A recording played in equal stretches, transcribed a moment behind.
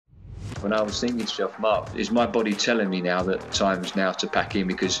when I was thinking to myself, Mark, is my body telling me now that time's now to pack in,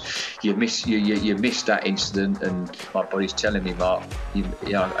 because you missed that incident, and my body's telling me, Mark,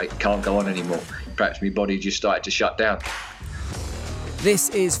 I can't go on anymore. Perhaps my body just started to shut down. This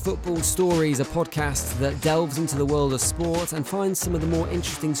is Football Stories, a podcast that delves into the world of sport and finds some of the more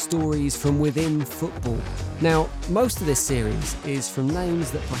interesting stories from within football. Now, most of this series is from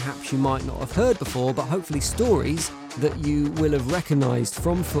names that perhaps you might not have heard before, but hopefully stories that you will have recognised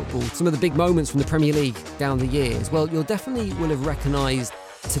from football. Some of the big moments from the Premier League down the years. Well, you'll definitely will have recognised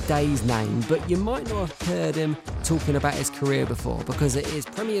today's name, but you might not have heard him talking about his career before, because it is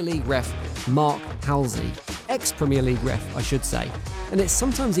Premier League ref Mark Halsey, ex-Premier League ref, I should say. And it's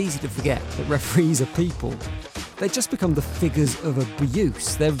sometimes easy to forget that referees are people. They just become the figures of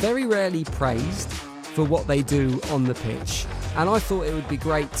abuse. They're very rarely praised for what they do on the pitch. And I thought it would be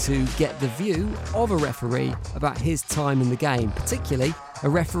great to get the view of a referee about his time in the game, particularly a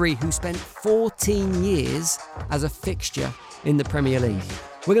referee who spent 14 years as a fixture in the Premier League.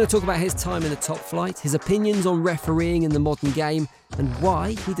 We're going to talk about his time in the top flight, his opinions on refereeing in the modern game, and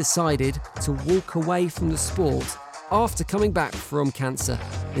why he decided to walk away from the sport after coming back from cancer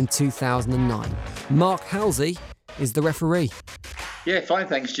in 2009. Mark Halsey is the referee. Yeah, fine,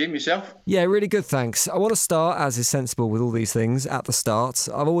 thanks, Jim. Yourself? Yeah, really good, thanks. I want to start, as is sensible with all these things, at the start.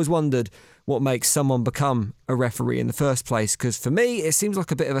 I've always wondered what makes someone become a referee in the first place, because for me, it seems like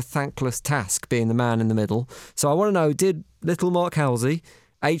a bit of a thankless task being the man in the middle. So I want to know, did little Mark Halsey,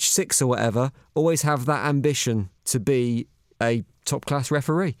 age 6 or whatever, always have that ambition to be a top-class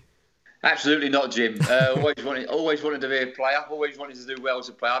referee? Absolutely not, Jim. Always wanted to be a player. Always wanted to do well as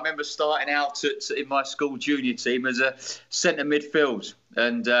a player. I remember starting out in my school junior team as a centre midfield,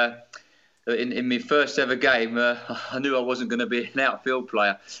 and in my first ever game, I knew I wasn't going to be an outfield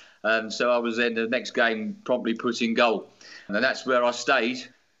player, so I was in the next game promptly put in goal, and that's where I stayed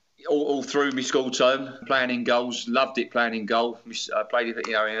all through my school term, playing in goals. Loved it, playing in goal. I played,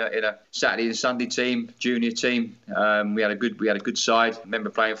 in a Saturday and Sunday team, junior team. We had a good side. I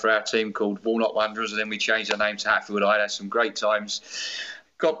remember playing for our team called Walnut Wanderers, and then we changed our name to Hatfield. I had some great times.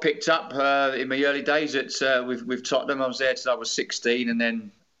 Got picked up in my early days with Tottenham. I was there till I was 16, and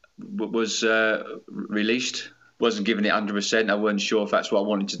then was released. Wasn't giving it 100%. I wasn't sure if that's what I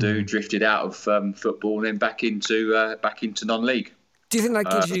wanted to do. Drifted out of football and then back into non-league. Do you think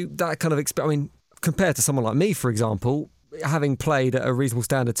that gives you that kind of experience? I mean, compared to someone like me, for example, having played at a reasonable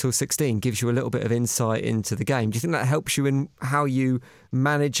standard till 16 gives you a little bit of insight into the game. Do you think that helps you in how you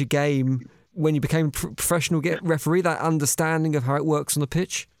manage a game when you became professional referee, that understanding of how it works on the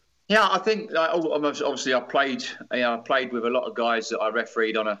pitch? Yeah, I think obviously I played with a lot of guys that I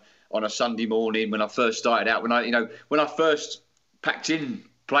refereed on a Sunday morning when I first started out. When I first packed in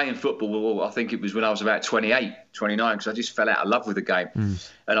playing football, I think it was when I was about 28, 29, because I just fell out of love with the game.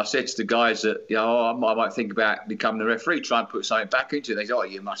 And I said to the guys that, I might think about becoming a referee, try and put something back into it. They said, "Oh,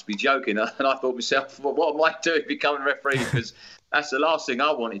 you must be joking." And I thought to myself, well, what am I doing becoming a referee? Because that's the last thing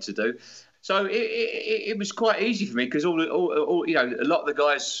I wanted to do. So it was quite easy for me, because all a lot of the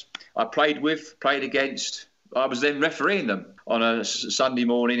guys I played against, I was then refereeing them on a Sunday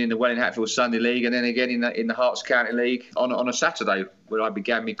morning in the Welling Hatfield Sunday League, and then again in the Hearts County League on a Saturday where I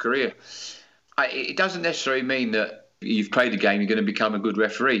began my career. It doesn't necessarily mean that you've played a game you're going to become a good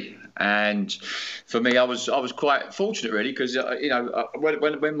referee. And for me, I was quite fortunate, really, because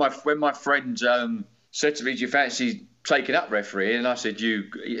when my friend said to me, "Do you fancy taking up refereeing?" And I said, "You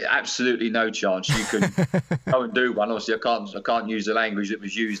absolutely no chance. You can go and do one." Obviously, I can't use the language that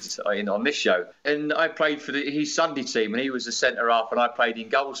was used on this show. And I played for his Sunday team, and he was the centre half, and I played in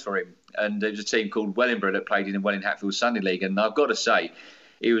goals for him. And there was a team called Wellingborough that played in the Welling Hatfield Sunday League, and I've got to say,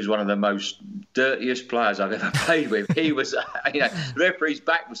 he was one of the most dirtiest players I've ever played with. He was, the referee's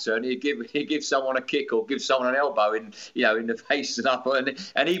back was turned. He'd give someone a kick or give someone an elbow in the face and up,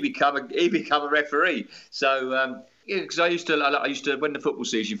 and he become a referee. So. Because I used to when the football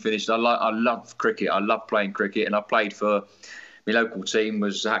season finished, I loved cricket. I loved playing cricket, and I played for my local team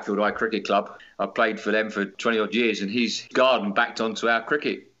was Hatfield High Cricket Club. I played for them for 20 odd years, and his garden backed onto our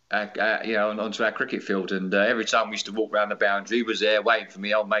cricket. Onto our cricket field, and every time we used to walk around the boundary, he was there waiting for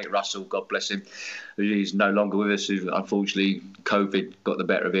me. Old mate Russell, God bless him, he's no longer with us. Unfortunately, COVID got the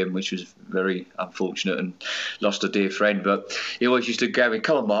better of him, which was very unfortunate, and lost a dear friend. But he always used to go,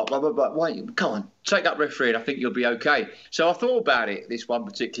 "Come on, Mark, blah, blah, blah. Wait, come on, take up refereeing. I think you'll be okay." So I thought about it this one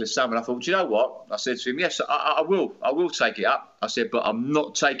particular summer, and I thought, "Do you know what?" I said to him, "Yes, I will take it up." I said, "But I'm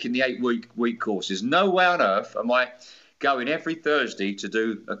not taking the 8-week course. There's no way on earth am I going every Thursday to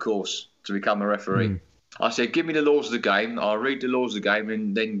do a course to become a referee." I said, "Give me the laws of the game. I'll read the laws of the game,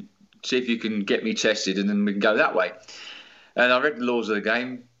 and then see if you can get me tested, and then we can go that way." And I read the laws of the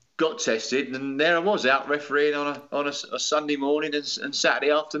game, got tested, and there I was out refereeing on a Sunday morning and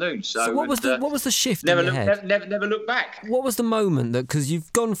Saturday afternoon. So what was the shift never in your head? Never look back. What was the moment that, because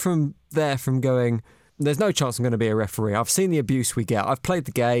you've gone from going, there's no chance I'm going to be a referee. I've seen the abuse we get. I've played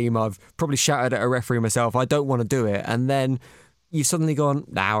the game. I've probably shouted at a referee myself. I don't want to do it. And then you've suddenly gone,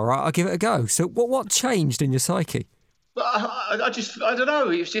 all right, I'll give it a go. So what changed in your psyche? But I don't know.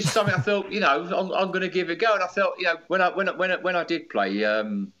 It was just something I felt, I'm going to give it a go. And I felt, when I did play,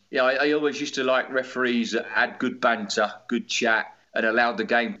 I always used to like referees that had good banter, good chat, and allowed the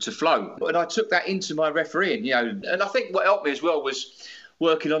game to flow. And I took that into my refereeing, and I think what helped me as well was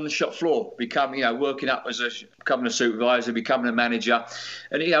working on the shop floor, becoming a supervisor, becoming a manager,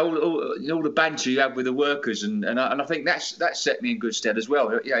 and all the banter you have with the workers, and I think that set me in good stead as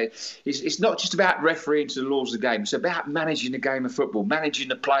well. It's not just about refereeing to the laws of the game; it's about managing the game of football, managing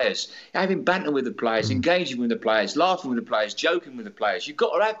the players, having banter with the players, engaging with the players, laughing with the players, joking with the players. You've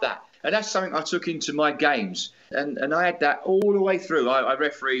got to have that. And that's something I took into my games. And I had that all the way through. I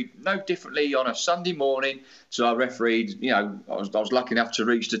refereed no differently on a Sunday morning. So I refereed, I was lucky enough to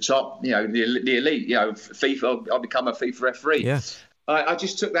reach the top, the elite, FIFA. I become a FIFA referee. Yeah. I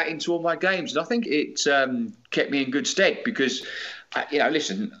just took that into all my games. And I think it kept me in good stead because,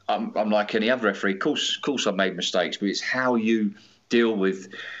 listen, I'm like any other referee. Of course I've made mistakes, but it's how you deal with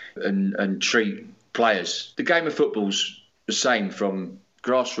and treat players. The game of football's the same from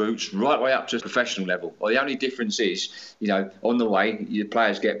grassroots right way up to professional level. Well, the only difference is, on the way, your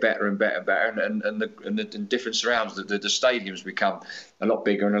players get better and better and better, and the different surrounds, the stadiums become a lot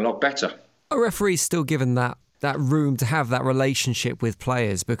bigger and a lot better. A referee's still given that room to have that relationship with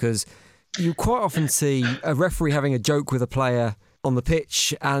players, because you quite often see a referee having a joke with a player on the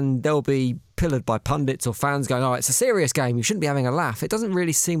pitch and they'll be pillared by pundits or fans going, it's a serious game, you shouldn't be having a laugh. It doesn't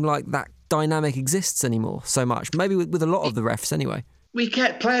really seem like that dynamic exists anymore so much, maybe with a lot of the refs anyway. We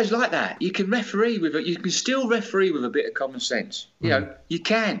get players like that. You can still referee with a bit of common sense. You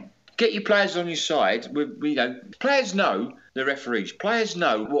can get your players on your side. Players know the referees. Players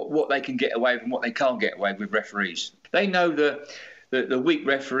know what they can get away with and what they can't get away with referees. They know the weak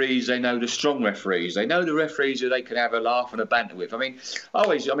referees. They know the strong referees. They know the referees who they can have a laugh and a banter with. I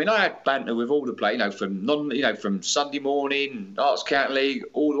had banter with all the players. From Sunday morning, Arts County League,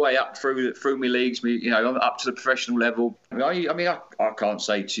 all the way up through my leagues. Up to the professional level. I can't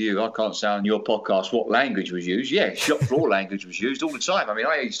say to you, I can't say on your podcast what language was used. Yeah, shop floor language was used all the time.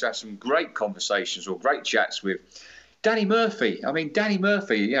 I used to have some great conversations or great chats with Danny Murphy. Danny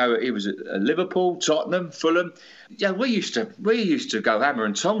Murphy, he was at Liverpool, Tottenham, Fulham. We used to go hammer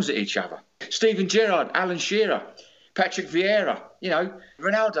and tongs at each other. Steven Gerrard, Alan Shearer, Patrick Vieira,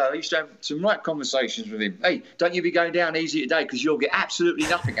 Ronaldo. I used to have some right conversations with him. Hey, don't you be going down easy today because you'll get absolutely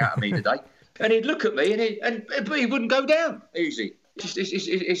nothing out of me today. And he'd look at me but he wouldn't go down easy.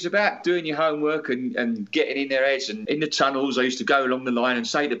 It's about doing your homework and getting in their heads. And in the tunnels, I used to go along the line and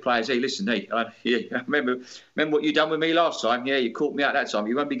say to players, hey, listen, I remember what you done with me last time? Yeah, you caught me out that time.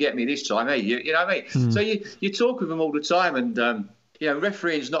 You won't be getting me this time, hey? You know what I mean? So you talk with them all the time. And,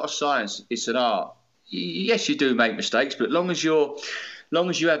 refereeing is not a science, it's an art. Yes, you do make mistakes, but long as you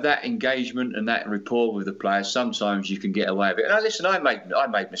have that engagement and that rapport with the players, sometimes you can get away with it. And listen, I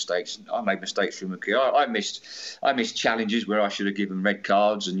made mistakes. I made mistakes through my career. I missed challenges where I should have given red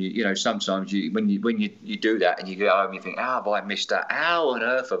cards. And sometimes when you do that and you go home, you think, how have I missed that? How on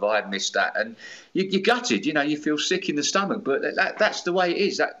earth have I missed that? And you're gutted. You feel sick in the stomach. But that's the way it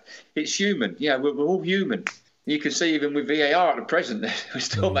is. It's human. We're all human. You can see even with VAR at the present, we're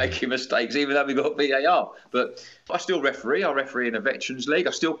still making mistakes, even though we've got VAR. But I still referee. I referee in a Veterans League. I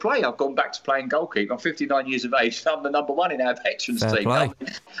still play. I've gone back to playing goalkeeper. I'm 59 years of age. I'm the number one in our Veterans team.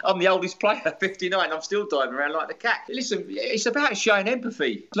 I'm the oldest player, 59. I'm still diving around like the cat. Listen, it's about showing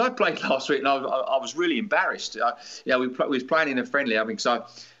empathy. I played last week and I was really embarrassed. We was playing in a friendly.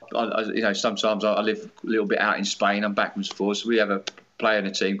 Sometimes I live a little bit out in Spain. I'm backwards and forwards. So we have a player in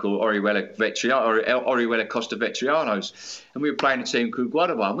a team called Orihuela Costa Veterianos, and we were playing a team called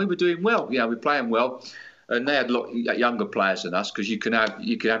Guatemala, and we were doing well. We were playing well, and they had a lot younger players than us, because you can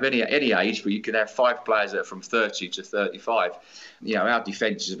have any age, but you can have 5 players that are from 30 to 35. Our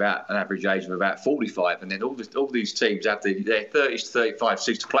defence is about an average age of about 45, and then all these teams have their 30s to 35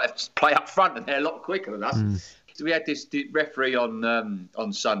 seems to play up front, and they're a lot quicker than us. So we had this referee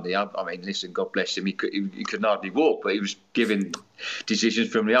on Sunday. Listen, God bless him. He could hardly walk, but he was giving decisions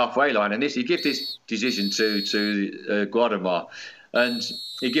from the halfway line. And he gave this decision to Guatemala, and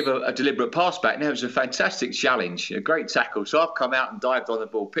he gave a deliberate pass back. Now it was a fantastic challenge, a great tackle. So I've come out and dived on the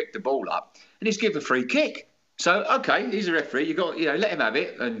ball, picked the ball up, and he's given a free kick. So okay, he's a referee. You got let him have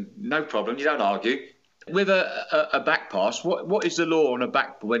it, and no problem. You don't argue. With a back pass, what is the law on a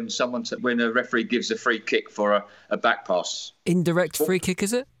back when a referee gives a free kick for a back pass? Indirect free kick,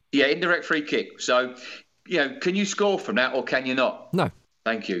 is it? Yeah, indirect free kick. So, can you score from that or can you not? No.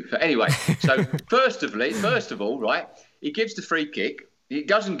 Thank you. Anyway, so first of all, right, he gives the free kick. He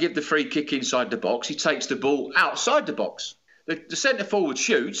doesn't give the free kick inside the box. He takes the ball outside the box. The centre forward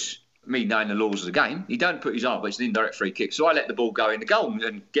shoots. Me knowing the laws of the game, he don't put his arm, but it's an indirect free kick. So I let the ball go in the goal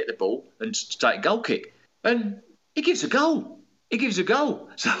and get the ball and take a goal kick. And he gives a goal.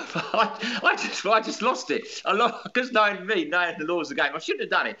 So I just lost it. Because knowing the laws of the game, I shouldn't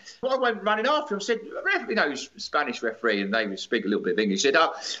have done it. I went running after him. I said, he's a Spanish referee, and they speak a little bit of English. He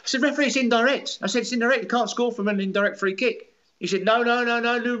said, referee, it's indirect. I said, it's indirect. You can't score from an indirect free kick. He said, no,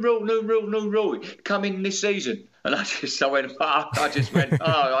 new rule. Come in this season. And I just went,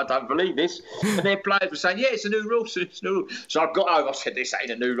 I don't believe this. And their players were saying, yeah, it's a new rule. So I got home. I said, this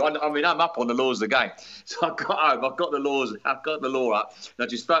ain't a new rule. I mean, I'm up on the laws of the game. So I got home. I've got the law up. And I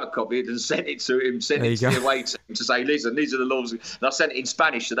just photocopied it and sent it to him, to the away team to say, listen, these are the laws. And I sent it in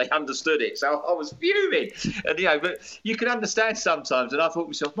Spanish so they understood it. So I was fuming. And, but you can understand sometimes. And I thought to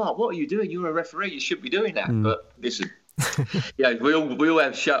myself, Mark, what are you doing? You're a referee. You shouldn't be doing that. But listen. We all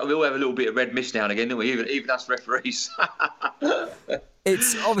have a little bit of red mist now and again, don't we? Even us referees.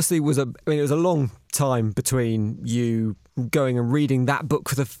 It's obviously it was a long time between you going and reading that book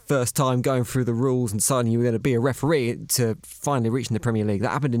for the first time, going through the rules and deciding you were going to be a referee to finally reaching the Premier League.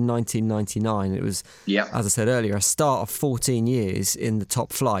 That happened in 1999. It was, as I said earlier, a start of 14 years in the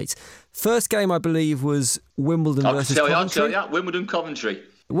top flight. First game, I believe, was Wimbledon versus Coventry. Wimbledon Coventry.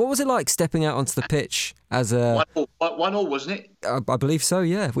 What was it like stepping out onto the pitch as a... 1-1, wasn't it? I believe so,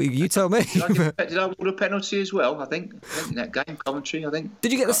 yeah. Well, you tell me. Did I award a penalty as well, I think, in that game, Coventry, I think.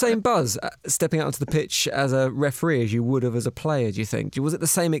 Did you get the same buzz stepping out onto the pitch as a referee as you would have as a player, do you think? Was it the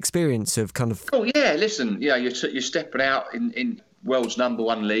same experience of kind of... Oh, yeah, listen, you're stepping out in world's number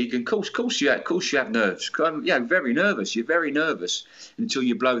one league, and of course you have nerves. Very nervous. You're very nervous until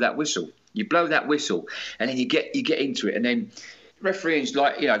you blow that whistle. You blow that whistle, and then you get into it, and then... Refereeing's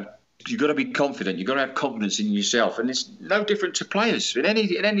like, you've got to be confident. You've got to have confidence in yourself. And it's no different to players. In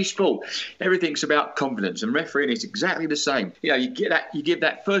any sport, everything's about confidence. And refereeing is exactly the same. You give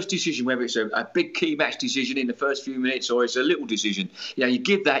that first decision, whether it's a big key match decision in the first few minutes or it's a little decision. You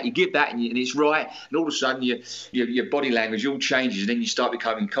give that and it's right. And all of a sudden, your body language all changes. And then you start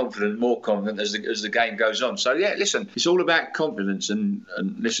becoming more confident as the game goes on. So, listen, it's all about confidence. And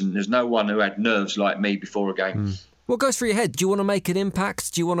listen, there's no one who had nerves like me before a game. What goes through your head? Do you want to make an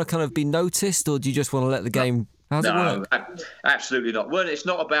impact? Do you want to kind of be noticed, or do you just want to let the game... How's it work? Absolutely not. Well, it's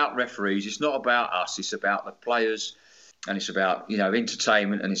not about referees. It's not about us. It's about the players, and it's about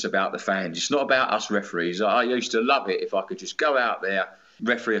entertainment, and it's about the fans. It's not about us referees. I used to love it if I could just go out there,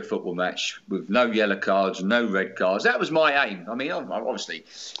 referee a football match with no yellow cards, no red cards. That was my aim. I mean, obviously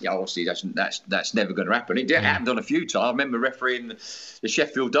that's never going to happen. It happened on a few times. I remember refereeing the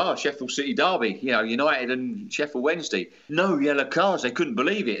Sheffield City derby, United and Sheffield Wednesday. No yellow cards. They couldn't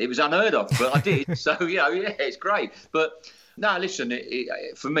believe it. It was unheard of, but I did. So, it's great. But no, listen,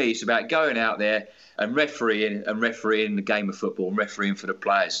 for me, it's about going out there and refereeing the game of football and refereeing for the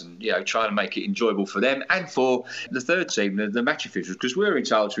players and, trying to make it enjoyable for them and for the third team, the match officials, because we're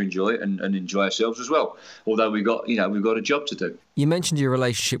entitled to enjoy it and enjoy ourselves as well. Although we've got a job to do. You mentioned your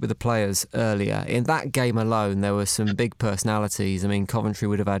relationship with the players earlier. In that game alone, there were some big personalities. I mean, Coventry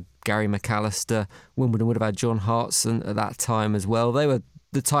would have had Gary McAllister, Wimbledon would have had John Hartson at that time as well. They were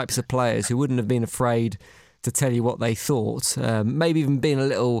the types of players who wouldn't have been afraid to tell you what they thought, maybe even being a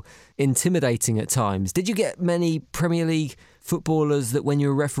little intimidating at times. Did you get many Premier League footballers that when you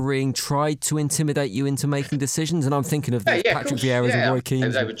were refereeing tried to intimidate you into making decisions? And I'm thinking of Patrick Vieira's and Roy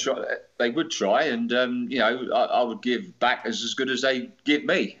Keane's. They would try, and I would give back as good as they give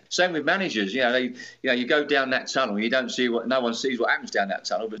me. Same with managers. You go down that tunnel, you don't see no one sees what happens down that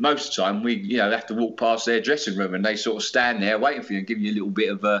tunnel. But most of the time, we have to walk past their dressing room, and they sort of stand there waiting for you and give you a little bit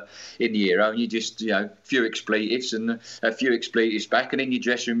of in the ear, and you just a few expletives and a few expletives back, and in your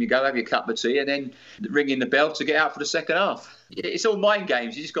dressing room you go have your cup of tea, and then ringing the bell to get out for the second half. It's all mind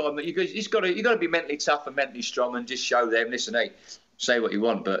games. You just got to be mentally tough and mentally strong, and just show them, listen, hey, say what you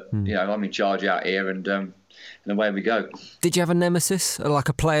want, but I'm in charge out here, and away we go. Did you have a nemesis, like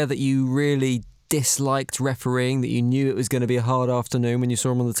a player that you really disliked refereeing, that you knew it was going to be a hard afternoon when you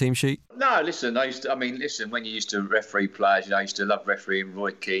saw him on the team sheet? No, listen, when you used to referee players, I used to love refereeing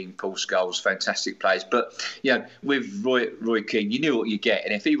Roy Keane, Paul Scholes, fantastic players. But with Roy Keane, you knew what you get,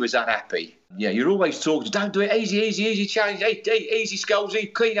 and if he was unhappy, you're always talking. Don't do it easy challenge. Hey, easy Scholes,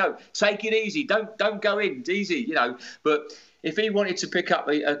 Keane, take it easy. Don't go in, easy. But if he wanted to pick up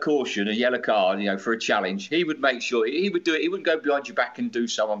a caution, a yellow card, for a challenge, he would make sure he would do it. He wouldn't go behind your back and do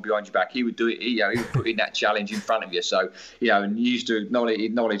someone behind your back. He would do it. He would put in that challenge in front of you. So and you used to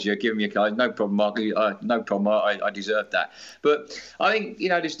acknowledge you, give him your card. No problem, Mark. No problem. I deserve that. But I think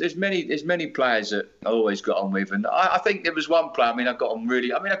there's many players that I always got on with, and I think there was one player. I got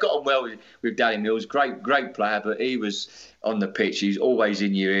on well with Danny Mills. Great player, but he was on the pitch. He's always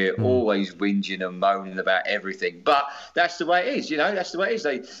in your ear, always whinging and moaning about everything. But that's the way it is. That's the way it is.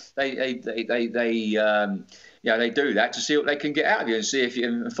 They do that to see what they can get out of you and see if you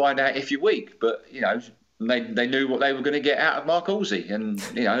and find out if you're weak. But they knew what they were going to get out of Mark Halsey, and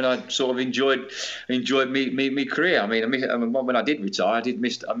and I sort of enjoyed me career. When I did retire, I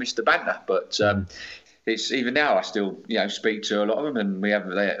missed the banter, but. It's even now I still speak to a lot of them, and we have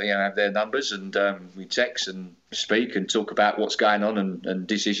their numbers, and we text and speak and talk about what's going on and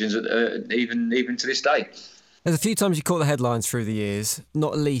decisions even to this day. There's a few times you caught the headlines through the years,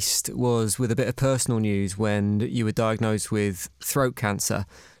 not least was with a bit of personal news when you were diagnosed with throat cancer.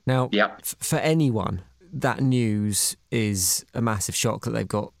 Now, for anyone, that news is a massive shock that they've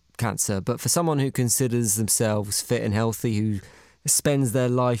got cancer, but for someone who considers themselves fit and healthy, who spends their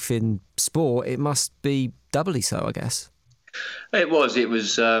life in sport, it must be doubly so, I guess. It was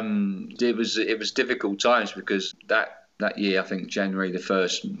difficult times because that year, I think January the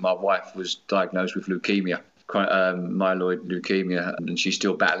 1st, my wife was diagnosed with leukemia, myeloid leukemia, and she's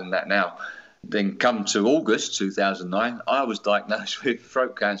still battling that now. Then come to August 2009, I was diagnosed with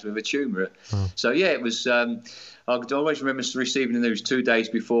throat cancer with a tumour. So it was. I always remember receiving the news 2 days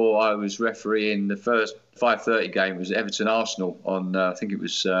before I was refereeing the first 5:30 game. It was Everton Arsenal on I think it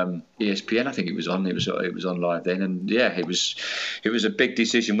was ESPN. I think it was on. It was on live then, and it was a big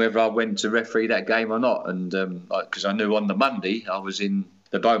decision whether I went to referee that game or not. And because I knew on the Monday I was in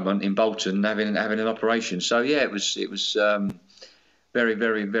the Beaumont in Bolton having an operation. So it was very,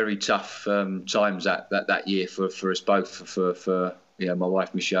 very, very tough times that year for us both, for my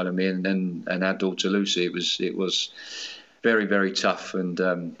wife Michelle and me, and our daughter Lucy. It was very, very tough, and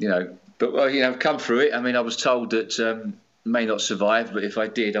but I've come through it. I was told that may not survive, but if I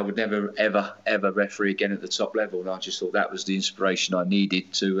did, I would never ever referee again at the top level, and I just thought that was the inspiration I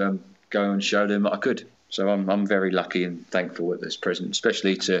needed to go and show them that I could. So I'm very lucky and thankful at this present,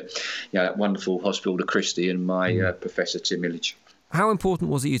 especially to that wonderful hospital, the Christie, and my Professor Tim Illich. How important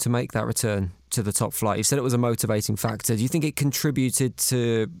was it you to make that return to the top flight? You said it was a motivating factor. Do you think it contributed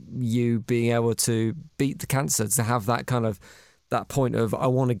to you being able to beat the cancer, to have that that point of, I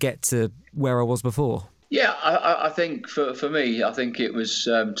want to get to where I was before? Yeah, I think for me, I think it was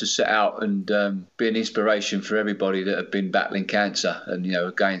to set out and be an inspiration for everybody that had been battling cancer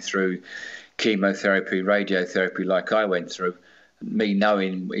and, going through chemotherapy, radiotherapy like I went through. Me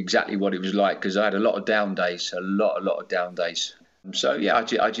knowing exactly what it was like, because I had a lot of down days, a lot of down days. So I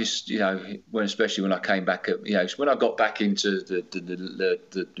just especially when I came back up, when I got back into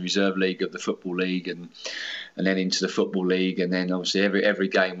the reserve league of the football league, and then into the football league, and then obviously every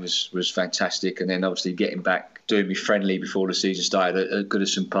game was fantastic, and then obviously getting back doing me friendly before the season started at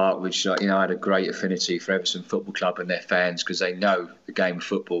Goodison Park, which I had a great affinity for Everton Football Club and their fans because they know the game of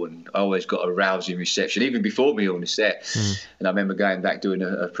football, and I always got a rousing reception even before my illness there. And I remember going back doing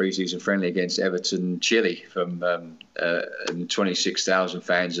a pre-season friendly against Everton Chile from 26,000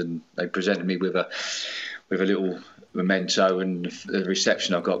 fans, and they presented me with a little memento, and the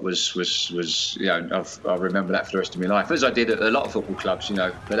reception I got was I'll remember that for the rest of my life, as I did at a lot of football clubs,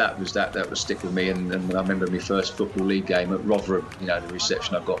 but that was stick with me. And I remember my first football league game at Rotherham, the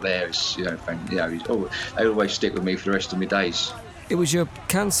reception I got there is they always stick with me for the rest of my days. It was your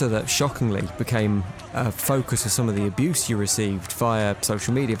cancer that shockingly became a focus of some of the abuse you received via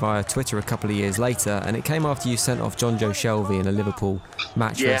social media, via Twitter a couple of years later, and it came after you sent off John Joe Shelvey in a Liverpool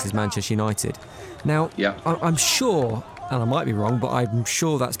match versus Manchester United. Now, I'm sure, and I might be wrong, but I'm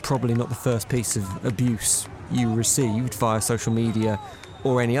sure that's probably not the first piece of abuse you received via social media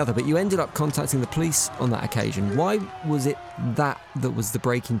or any other, but you ended up contacting the police on that occasion. Why was it that was the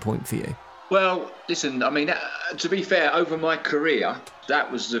breaking point for you? Well, listen, to be fair, over my career, that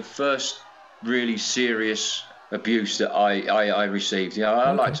was the first really serious abuse that I received.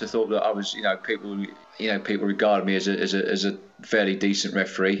 I like to thought that I was, people regarded me as a fairly decent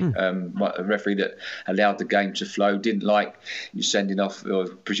referee, a referee that allowed the game to flow, didn't like you sending off or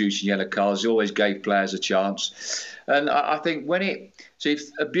producing yellow cards. He always gave players a chance. And I think if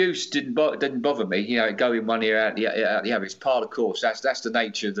abuse didn't bother me, going one ear out the other, it's part of the course. That's the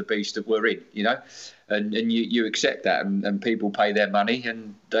nature of the beast that we're in, and you accept that, and people pay their money,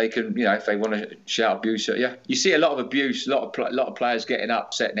 and they can, if they want to shout abuse at you. You see a lot of abuse, a lot of players getting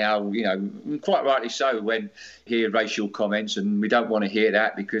upset now, quite rightly so, when hear racial comments, and we don't want to hear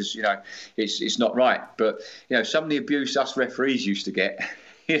that because it's not right. But some of the abuse us referees used to get,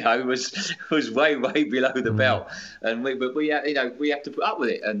 was way below the belt, and we have to put up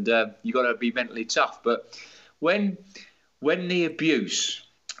with it, and you got to be mentally tough. But when the abuse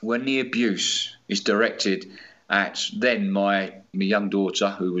is directed at then my young daughter,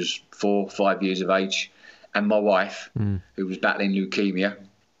 who was 4 or 5 years of age, and my wife, who was battling leukemia,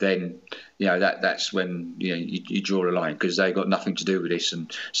 then that's when you draw a line, because they got nothing to do with this.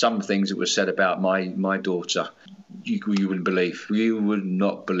 And some things that were said about my daughter, you wouldn't believe. You would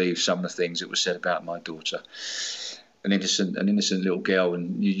not believe some of the things that were said about my daughter. An innocent little girl,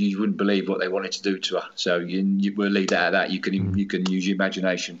 and you wouldn't believe what they wanted to do to her. So we'll leave that at that. You can use your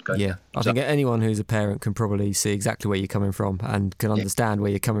imagination. I think anyone who's a parent can probably see exactly where you're coming from and can understand where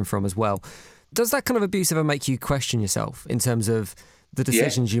you're coming from as well. Does that kind of abuse ever make you question yourself in terms of the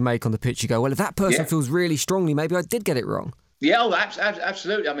decisions you make on the pitch? You go, well, if that person feels really strongly, maybe I did get it wrong. Yeah,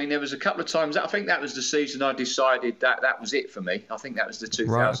 absolutely. I mean, there was a couple of times, I think that was the season I decided that was it for me. I think that was the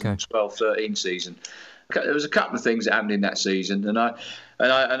 2012-13 season. There was a couple of things that happened in that season, and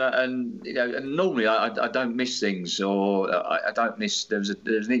normally I don't miss things, or I don't miss. There was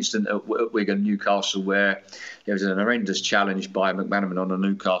an incident at Wigan, Newcastle, where there was an horrendous challenge by McManaman on a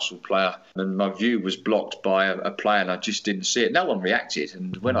Newcastle player, and my view was blocked by a player, and I just didn't see it. No one reacted,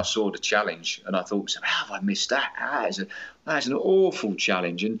 and when I saw the challenge, and I thought, how have I missed that? That's an awful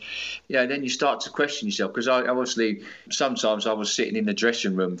challenge. And then you start to question yourself, because I obviously sometimes I was sitting in the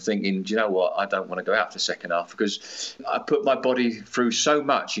dressing room thinking, do you know what, I don't want to go out for the second half, because I put my body through so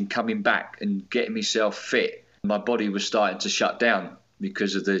much in coming back and getting myself fit. My body was starting to shut down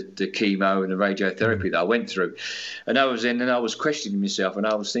because of the chemo and the radiotherapy that I went through. And I was questioning myself, and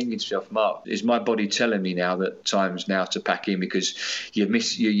I was thinking to myself, Mark, is my body telling me now that time's now to pack in, because you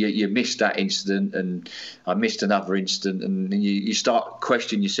missed that incident, and I missed another incident, and you start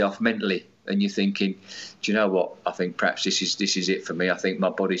questioning yourself mentally, and you're thinking, do you know what, I think perhaps this is it for me. I think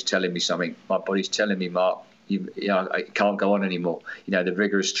my body's telling me something. My body's telling me, Mark, I can't go on anymore. The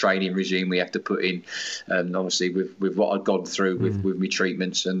rigorous training regime we have to put in, and obviously with what I'd gone through with my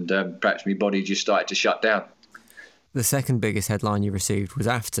treatments, and perhaps my body just started to shut down. The second biggest headline you received was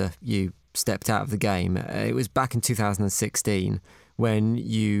after you stepped out of the game. It was back in 2016 when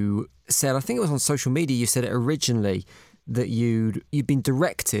you said, I think it was on social media, you said it originally, that you'd been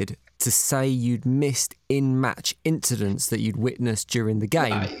directed to say you'd missed in-match incidents that you'd witnessed during the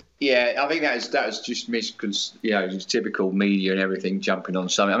game. Yeah, I think that was just typical media and everything jumping on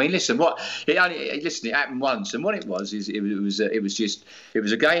something. I mean, listen, it happened once, and what it was is it was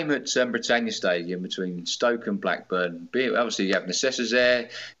a game at Britannia Stadium between Stoke and Blackburn. Obviously, you have Necessors there.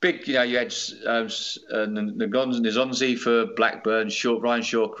 Big, you had Nzonzi for Blackburn, Ryan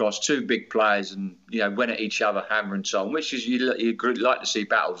Shawcross, two big players, and went at each other hammer and tong, which is you like to see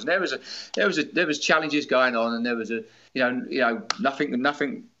battles. And there was challenges going on, and there was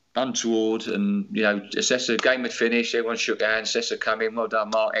nothing untoward, and Assessor game had finished, everyone shook hands, Assessor come in, well done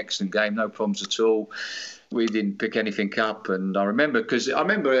Mark, excellent game, no problems at all. We didn't pick anything up, and I remember because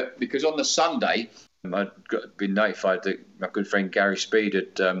on the Sunday I'd been notified that my good friend Gary Speed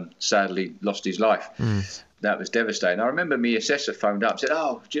had sadly lost his life. That was devastating. I remember my assessor phoned up and said,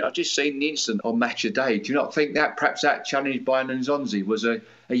 I've just seen the incident on Match of Day. Do you not think that perhaps that challenge by Nzonzi was a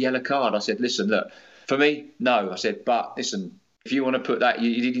yellow card? I said, listen, look, for me, no. I said, but listen, if you want to put that,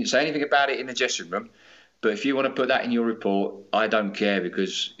 you didn't say anything about it in the dressing room, but if you want to put that in your report, I don't care,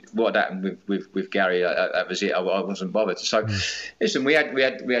 because what happened with Gary, that was it. I wasn't bothered. So, listen, we had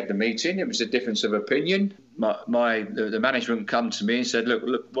the meeting. It was a difference of opinion. The management come to me and said,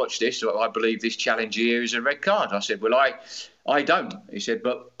 look, watch this. I believe this challenge here is a red card. I said, well, I don't. He said,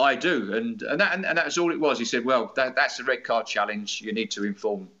 but I do, and that's all it was. He said, well, that's a red card challenge. You need to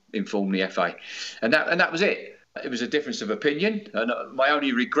inform the FA, and that was it. It was a difference of opinion, and my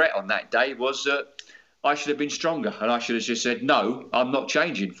only regret on that day was that I should have been stronger, and I should have just said, no, I'm not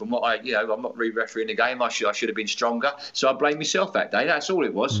changing from what I'm not re-refereeing the game. I should have been stronger. So I blame myself that day. That's all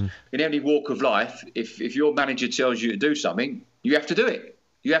it was. In any walk of life, if your manager tells you to do something, you have to do it.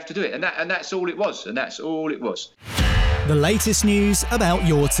 You have to do it, and that's all it was. And that's all it was. The latest news about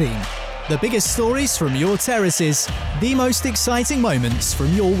your team, the biggest stories from your terraces, the most exciting moments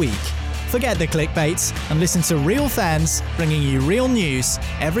from your week. Forget the clickbait and listen to real fans bringing you real news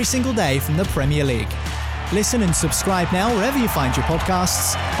every single day from the Premier League. Listen and subscribe now wherever you find your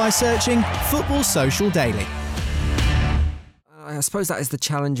podcasts by searching Football Social Daily. I suppose that is the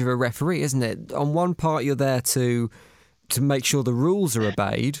challenge of a referee, isn't it? On one part, you're there to make sure the rules are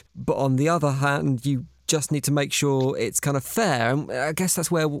obeyed, but on the other hand, you just need to make sure it's kind of fair. And I guess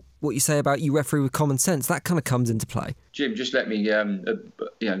that's where what you say about you referee with common sense, that kind of comes into play. Jim, just let me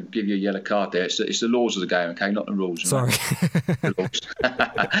give you a yellow card there. It's the laws of the game, okay, not the rules. Sorry. The rules.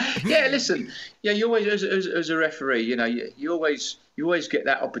 Yeah, listen. Yeah, you always, as a referee, you always get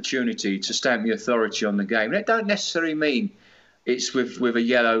that opportunity to stamp your authority on the game. And it don't necessarily mean it's with a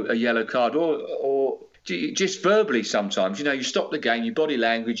yellow card or just verbally. Sometimes you stop the game, your body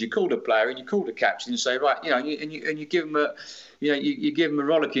language, you call the player and you call the captain and say, right, and you give them you give them a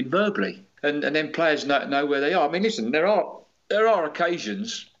rollicking verbally, and then players know where they are. I mean, listen, there are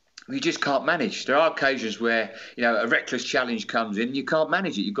occasions you just can't manage. There are occasions where a reckless challenge comes in and you can't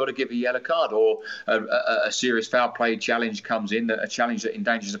manage it. You've got to give a yellow card, or a serious foul play challenge comes in, a challenge that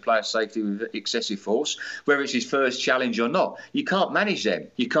endangers a player's safety with excessive force, whether it's his first challenge or not. You can't manage them.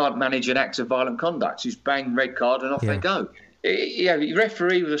 You can't manage an act of violent conduct. Just bang, red card, and off they go. You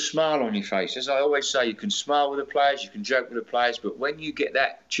referee with a smile on your face. As I always say, you can smile with the players, you can joke with the players, but when you get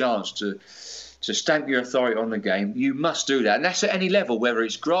that chance to stamp your authority on the game, you must do that. And that's at any level, whether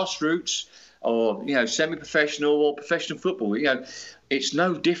it's grassroots or semi-professional or professional football. It's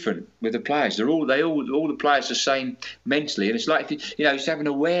no different with the players. All the players are the same mentally, and it's like it's having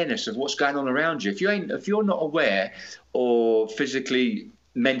awareness of what's going on around you. If you're not aware or physically,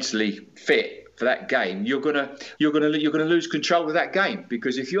 mentally fit for that game, you're gonna lose control of that game,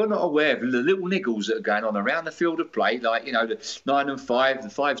 because if you're not aware of the little niggles that are going on around the field of play, like the 9 and 5, the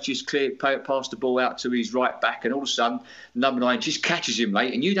 5's just passed the ball out to his right back, and all of a sudden number 9 just catches him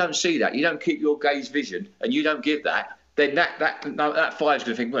late, and you don't see that, you don't keep your gaze vision, and you don't give that. Then that 5's going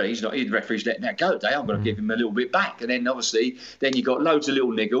to think, well, the referee's letting that go today, I'm going to give him a little bit back. And then obviously, you've got loads of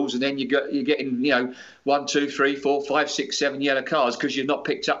little niggles, and then you're getting 1, 2, 3, 4, 5, 6, 7 yellow cards because you've not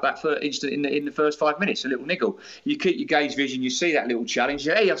picked up that first instant in the first 5 minutes, a little niggle. You keep your gaze vision, you see that little challenge,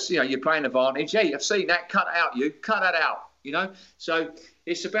 hey, you're playing advantage, hey, I've seen that, cut that out, So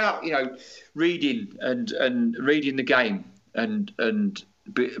it's about reading and reading the game and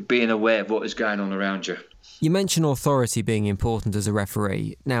being aware of what is going on around you. You mentioned authority being important as a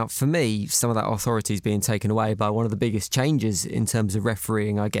referee. Now, for me, some of that authority is being taken away by one of the biggest changes in terms of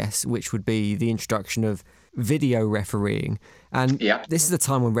refereeing, I guess, which would be the introduction of video refereeing. And This is a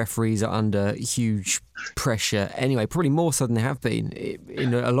time when referees are under huge pressure anyway, probably more so than they have been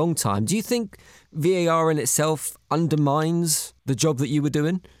in a long time. Do you think VAR in itself undermines the job that you were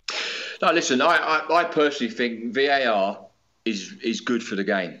doing? No, listen, I personally think VAR is good for the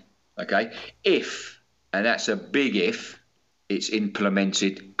game, okay? And that's a big if, it's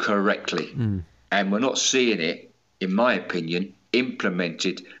implemented correctly. And we're not seeing it, in my opinion,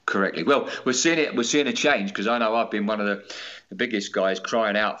 implemented correctly. Well, we're seeing a change, because I know I've been one of the biggest guys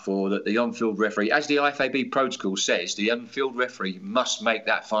crying out for that the on-field referee, as the IFAB protocol says, the on-field referee must make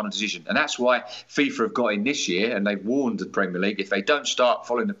that final decision. And that's why FIFA have got in this year, and they've warned the Premier League, if they don't start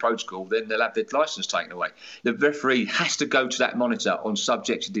following the protocol, then they'll have their licence taken away. The referee has to go to that monitor on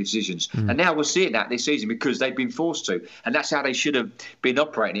subjective decisions. And now we're seeing that this season because they've been forced to. And that's how they should have been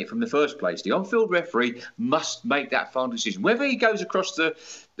operating it from the first place. The on-field referee must make that final decision. Whether he goes across the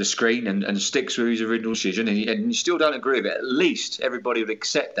screen and sticks with his original decision and you still don't agree with it, at least everybody would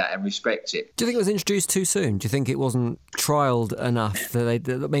accept that and respect it. Do you think it was introduced too soon? Do you think it wasn't trialled enough? I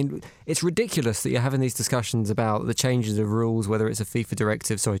mean, it's ridiculous that you're having these discussions about the changes of rules, whether it's a FIFA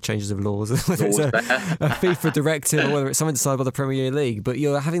directive, changes of laws, whether it's a FIFA directive or whether it's something decided by the Premier League, but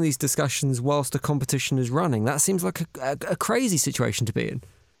you're having these discussions whilst the competition is running. That seems like a crazy situation to be in.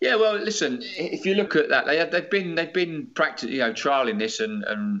 Yeah, well, listen, if you look at that, they've been practicing, trialling this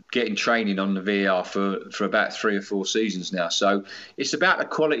and getting training on the VAR for about 3 or 4 seasons now. So it's about the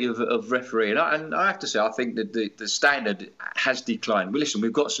quality of refereeing. And I have to say, I think that the standard has declined. Well, listen,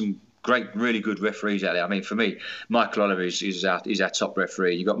 we've got some great, really good referees out there. I mean, for me, Michael Oliver is our top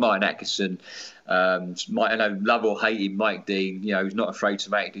referee. You've got Martin Atkinson, love or hate him, Mike Dean, who's not afraid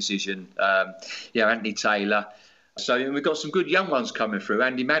to make a decision. Anthony Taylor. So we've got some good young ones coming through.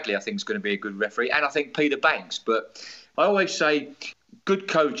 Andy Madley, I think, is going to be a good referee. And I think Peter Banks. But I always say good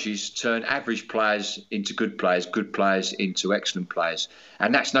coaches turn average players into good players into excellent players.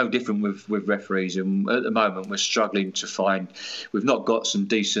 And that's no different with referees. And at the moment, we're struggling to find... We've not got some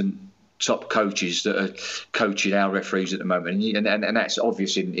decent top coaches that are coaching our referees at the moment. And that's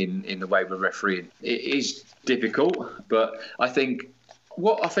obvious in the way we're refereeing. It is difficult, but I think...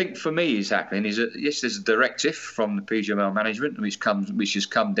 What I think for me is happening is that, yes, there's a directive from the PGML management which has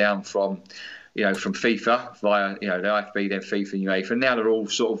come down from from FIFA via the IFB, then FIFA and UEFA. And now they're all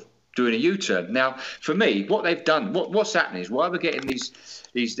sort of doing a U-turn. Now, for me, what they've done, what's happening is why we're getting these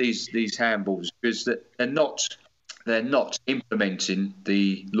handballs, because that they're not implementing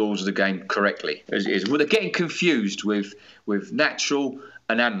the laws of the game correctly. Well, they're getting confused with natural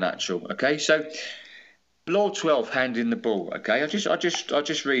and unnatural. Okay, so Law 12, handing the ball. Okay, I'll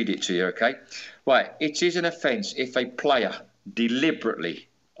just read it to you. Okay, right. It is an offence if a player deliberately,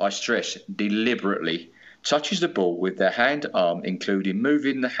 I stress, deliberately touches the ball with their hand, arm, including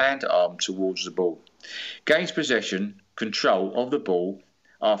moving the hand, arm towards the ball, gains possession, control of the ball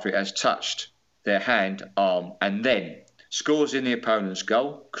after it has touched their hand, arm, and then scores in the opponent's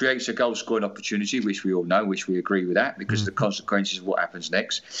goal, creates a goal-scoring opportunity, which we all know, which we agree with that, because of the consequences of what happens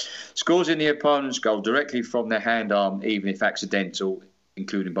next, scores in the opponent's goal directly from their hand, arm, even if accidental,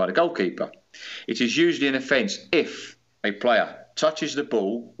 including by the goalkeeper. It is usually an offence if a player touches the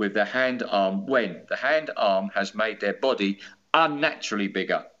ball with the hand arm when the hand arm has made their body unnaturally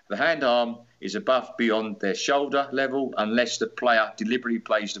bigger. The hand arm is above beyond their shoulder level unless the player deliberately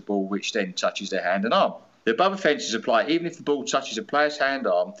plays the ball, which then touches their hand and arm. The above offences apply even if the ball touches a player's hand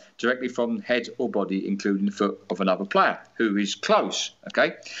arm directly from head or body, including the foot of another player who is close.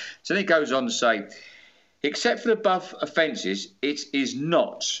 Okay, so then it goes on to say, except for the above offences, it is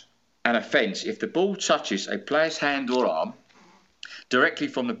not an offence if the ball touches a player's hand or arm directly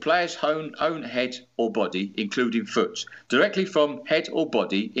from the player's own head or body, including foot, directly from head or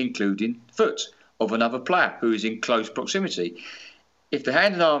body, including foot, of another player who is in close proximity. If the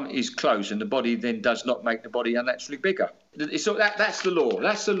hand and arm is close and the body then does not make the body unnaturally bigger. So that's the law.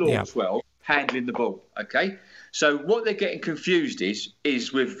 That's the law 12, handling the ball, okay? So what they're getting confused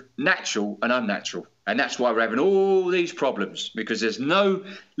is with natural and unnatural. And that's why we're having all these problems, because there's no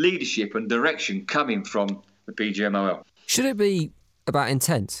leadership and direction coming from the PGMOL. Should it be about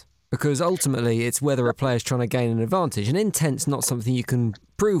intent? Because ultimately it's whether a player's trying to gain an advantage, and intent's not something you can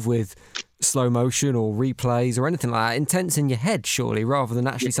prove with slow motion or replays or anything like that. Intent's in your head, surely, rather than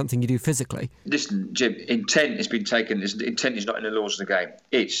actually something you do physically. Listen, Jim, intent has been taken. Intent is not in the laws of the game.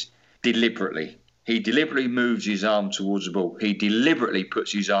 It's deliberately. He deliberately moves his arm towards the ball. He deliberately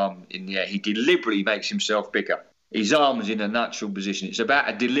puts his arm in the air. He deliberately makes himself bigger. His arm is in a natural position. It's about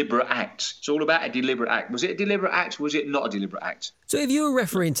a deliberate act. It's all about a deliberate act. Was it a deliberate act? Was it not a deliberate act? So if you're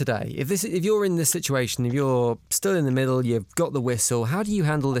refereeing today, if you're in this situation, if you're still in the middle, you've got the whistle, how do you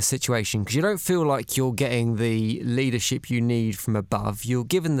handle this situation? Because you don't feel like you're getting the leadership you need from above. You're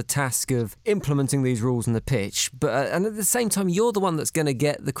given the task of implementing these rules on the pitch, and at the same time, you're the one that's going to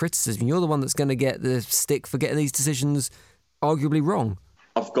get the criticism. You're the one that's going to get the stick for getting these decisions arguably wrong.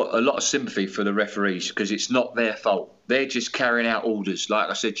 I've got a lot of sympathy for the referees because it's not their fault. They're just carrying out orders. Like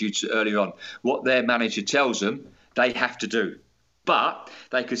I said to you earlier on, what their manager tells them, they have to do. But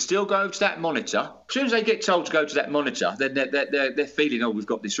they could still go to that monitor. As soon as they get told to go to that monitor, then they're feeling, oh, we've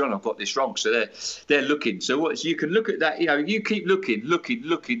got this wrong, I've got this wrong. So they're looking. So you can look at that, you keep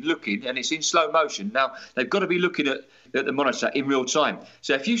looking, and it's in slow motion. Now, they've got to be looking at the monitor in real time.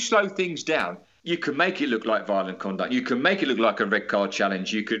 So if you slow things down, you can make it look like violent conduct. You can make it look like a red card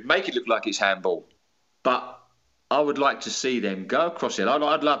challenge. You could make it look like it's handball. But I would like to see them go across it.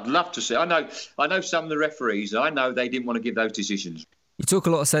 I'd love to see. I know some of the referees. I know they didn't want to give those decisions. You talk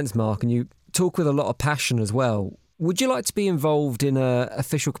a lot of sense, Mark, and you talk with a lot of passion as well. Would you like to be involved in an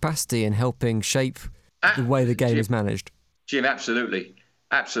official capacity in helping shape the way the game is managed? Jim, absolutely.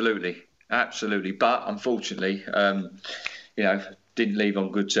 But unfortunately, didn't leave on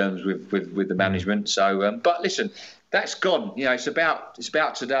good terms with the management. So, but listen, that's gone. It's about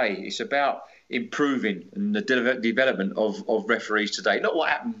today. It's about improving and the development of referees today. Not what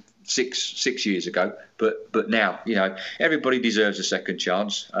happened six years ago, but now. Everybody deserves a second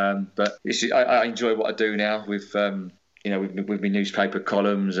chance. But I enjoy what I do now with my newspaper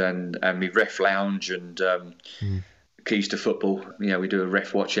columns and my ref lounge and keys to football. We do a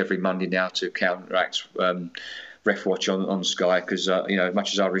ref watch every Monday now to counteract ref watch on Sky, because as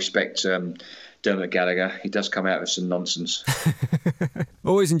much as I respect Dermot Gallagher, he does come out with some nonsense.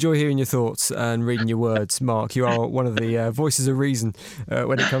 Always enjoy hearing your thoughts and reading your words, Mark. You are one of the voices of reason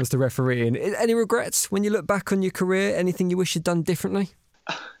when it comes to refereeing. Any regrets when you look back on your career? Anything you wish you'd done differently?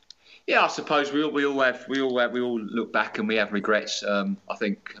 Yeah, I suppose we all look back and we have regrets. I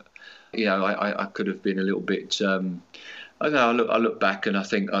think I could have been a little bit I don't know. I look back and I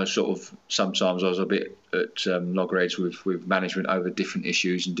think sometimes I was a bit at loggerheads with management over different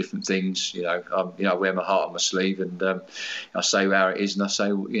issues and different things. I wear my heart on my sleeve, and I say how it is, and I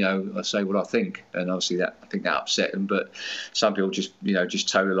say what I think. And obviously I think that upset them. But some people just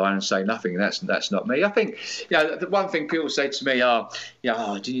toe the line and say nothing. And that's not me. I think the one thing people say to me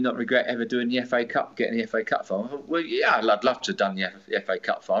do you not regret ever doing the FA Cup, getting the FA Cup final? Well, yeah, I'd love to have done the FA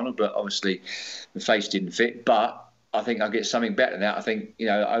Cup final, but obviously the face didn't fit. But I think I'll get something better than that. I think,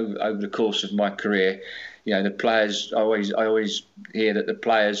 over the course of my career, the players, I always hear that the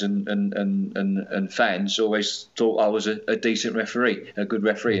players and fans always thought I was a decent referee, a good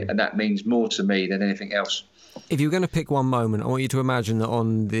referee, and that means more to me than anything else. If you were going to pick one moment, I want you to imagine that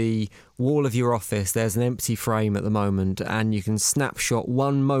on the wall of your office there's an empty frame at the moment, and you can snapshot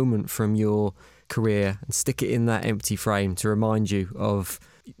one moment from your career and stick it in that empty frame to remind you of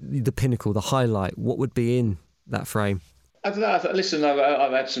the pinnacle, the highlight. What would be in that frame? I don't know. Listen,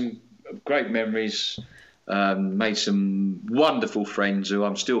 I've had some great memories, made some wonderful friends who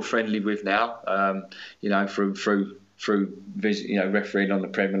I'm still friendly with now. Through refereeing on the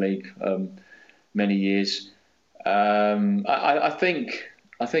Premier League many years. I think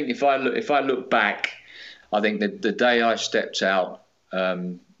if I look back, I think that the day I stepped out,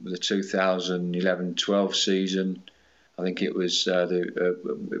 the 2011-12 season. I think it was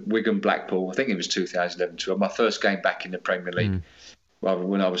the Wigan-Blackpool. I think it was 2011-12. My first game back in the Premier League.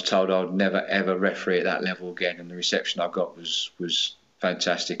 When I was told I would never, ever referee at that level again. And the reception I got was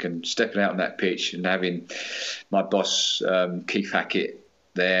fantastic. And stepping out on that pitch and having my boss, Keith Hackett,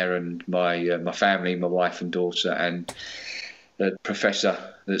 there, and my family, my wife and daughter, and the Professor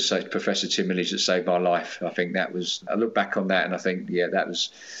Tim Millage that saved my life. I think I look back on that and I think, that was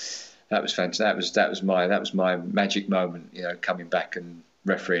fantastic. That was my magic moment, coming back and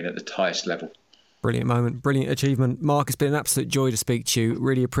refereeing at the highest level. Brilliant moment, brilliant achievement. Mark, it's been an absolute joy to speak to you.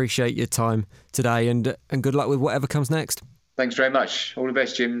 Really appreciate your time today, and good luck with whatever comes next. Thanks very much. All the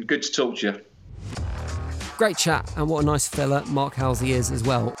best, Jim. Good to talk to you. Great chat, and what a nice fella Mark Halsey is as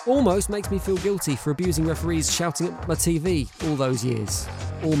well. Almost makes me feel guilty for abusing referees shouting at my TV all those years.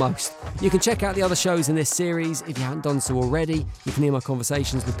 Almost. You can check out the other shows in this series if you haven't done so already. You can hear my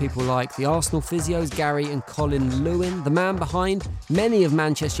conversations with people like the Arsenal physios Gary and Colin Lewin, the man behind many of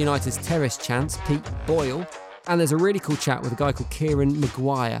Manchester United's terrace chants, Pete Boyle. And there's a really cool chat with a guy called Kieran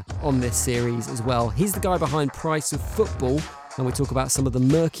Maguire on this series as well. He's the guy behind Price of Football, and we talk about some of the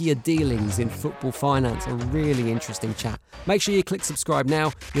murkier dealings in football finance. A really interesting chat. Make sure you click subscribe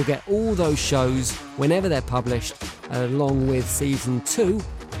now. You'll get all those shows whenever they're published, along with season 2,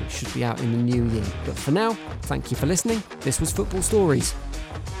 which should be out in the new year. But for now, thank you for listening. This was Football Stories.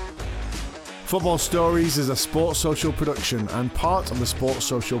 Football Stories is a Sports Social production and part of the Sports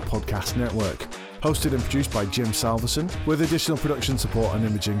Social Podcast Network. Hosted and produced by Jim Salverson, with additional production support and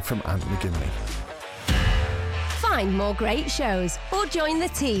imaging from Ant McGinley. Find more great shows or join the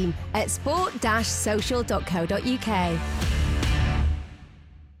team at sport-social.co.uk.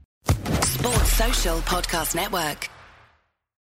 Sports Social Podcast Network.